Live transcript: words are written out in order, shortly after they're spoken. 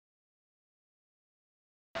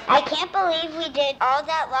I can't believe we did all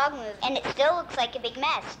that log move, and it still looks like a big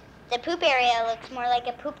mess. The poop area looks more like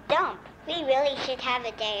a poop dump. We really should have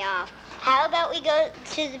a day off. How about we go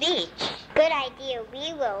to the beach? Good idea.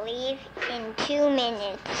 We will leave in 2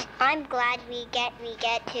 minutes. I'm glad we get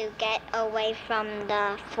to get away from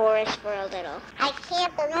the forest for a little. I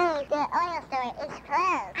can't believe the oil store is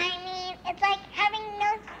closed. I mean, it's like having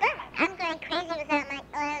no stomach. I'm going crazy without my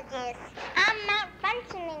oil juice. I'm not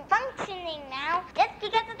functioning now just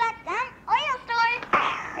because of that dumb oil store.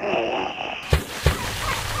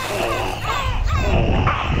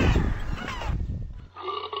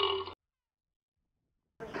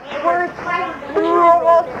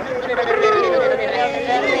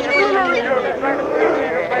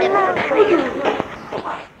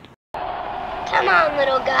 Come on,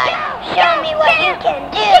 little guy. Show me what you can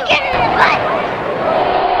do. Kick it in the butt.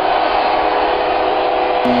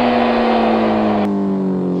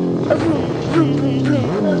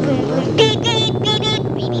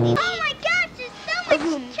 Oh my gosh, there's so much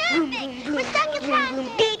traffic. We're stuck in traffic.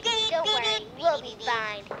 Don't worry, we'll be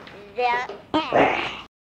fine.